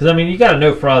 Yeah. Because, I mean, you got to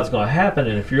know fraud's going to happen,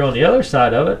 and if you're on the other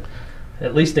side of it,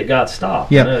 at least it got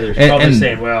stopped. Yeah. I know there's probably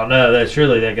saying, well, no,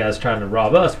 surely that guy's trying to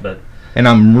rob us, but... And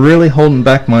I'm really holding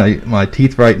back my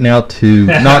teeth right now to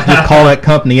not just call that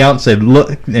company out and say,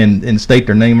 look, and state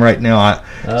their name right now.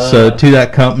 So to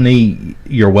that company,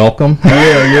 you're welcome.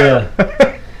 Yeah.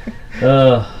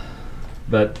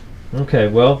 But, okay,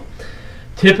 well,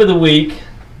 tip of the week,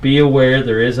 be aware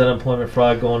there is unemployment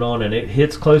fraud going on, and it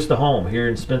hits close to home here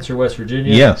in Spencer, West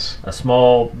Virginia. Yes. A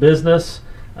small business,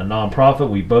 a nonprofit,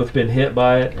 we've both been hit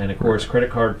by it, and, of course, credit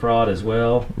card fraud as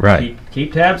well. Right.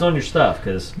 Keep tabs on your stuff,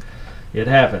 because... It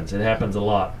happens. It happens a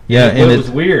lot. Yeah, and it was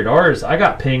weird. Ours, I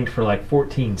got pinged for like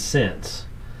 14 cents,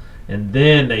 and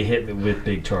then they hit me with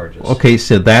big charges. Okay,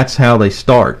 so that's how they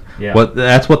start. Yeah.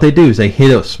 That's what they do is they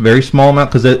hit a very small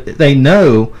amount because they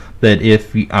know that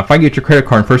if I get your credit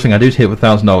card, first thing I do is hit with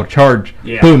 $1,000 charge.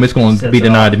 Yeah. Boom, it's going to be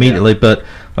denied immediately. Yeah. But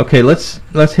okay, let's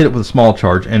hit it with a small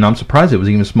charge, and I'm surprised it was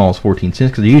even as small as 14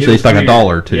 cents because usually it's like $1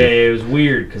 or $2. Yeah, it was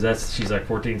weird because she's like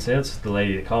 14 cents. The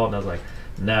lady that called, and I was like.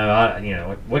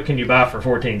 No, what can you buy for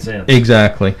 14 cents?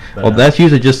 Exactly. But, well, that's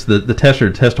usually just the tester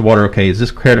to test the water. Okay, is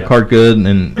this credit card good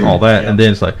and all that? And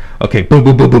then it's like, okay, boom,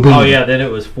 boom, boom, boom, boom. Oh, yeah, then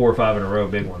it was 4 or 5 in a row,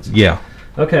 big ones. Yeah.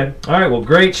 Okay. All right, well,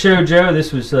 great show, Joe.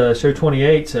 This was show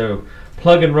 28, so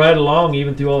plugging right along,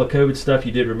 even through all the COVID stuff.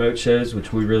 You did remote shows,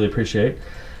 which we really appreciate.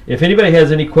 If anybody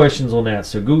has any questions on that,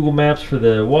 so Google Maps for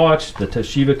the watch, the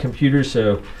Toshiba computer,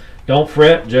 so... Don't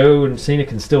fret, Joe and Cena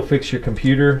can still fix your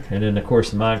computer. And then, of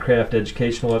course, the Minecraft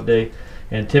educational update.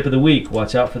 And tip of the week,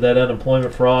 watch out for that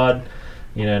unemployment fraud.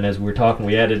 And as we were talking,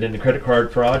 we added in the credit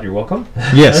card fraud. You're welcome.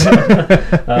 Yes.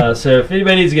 So if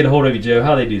anybody needs to get a hold of you, Joe,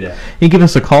 how do they do that? You can give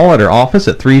us a call at our office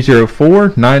at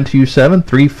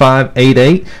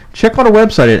 304-927-3588. Check out our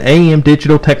website at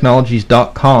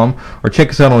amdigitaltechnologies.com or check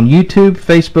us out on YouTube,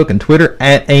 Facebook, and Twitter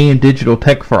at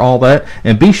amdigitaltech for all that.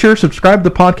 And be sure to subscribe to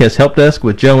the podcast Help Desk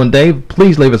with Joe and Dave.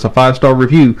 Please leave us a 5-star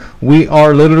review. We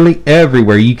are literally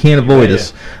everywhere. You can't avoid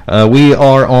us. We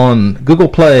are on Google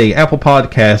Play, Apple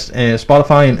Podcasts, and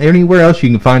Spotify, and anywhere else you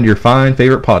can find your fine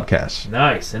favorite podcasts.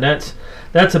 Nice. And that's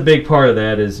a big part of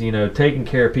that is, taking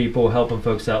care of people, helping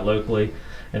folks out locally.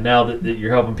 And now that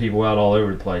you're helping people out all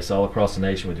over the place, all across the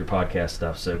nation with your podcast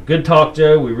stuff. So good talk,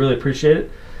 Joe. We really appreciate it.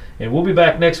 And we'll be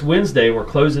back next Wednesday. We're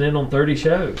closing in on 30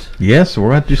 shows. Yes, we're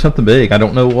going to do something big. I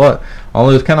don't know what.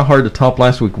 Although it was kind of hard to top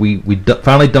last week. We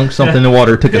finally dunked something in the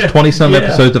water. It took us 20-some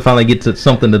episodes to finally get to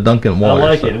something to dunk in water.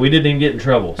 I like it. We didn't even get in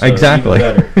trouble. So exactly.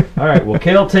 Even better. All right. Well,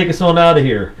 Kale, take us on out of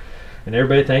here. And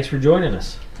everybody, thanks for joining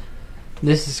us.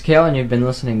 This is Kale, and you've been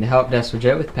listening to Help Desk with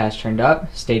Joe with Patch Turned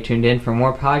Up. Stay tuned in for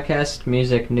more podcasts,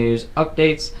 music, news,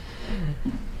 updates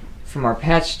from our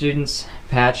Patch students,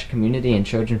 Patch, Community, and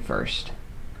Children First.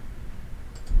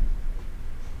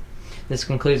 This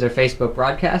concludes our Facebook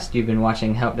broadcast. You've been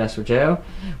watching Help Desk with Joe.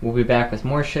 We'll be back with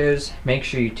more shows. Make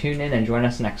sure you tune in and join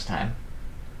us next time.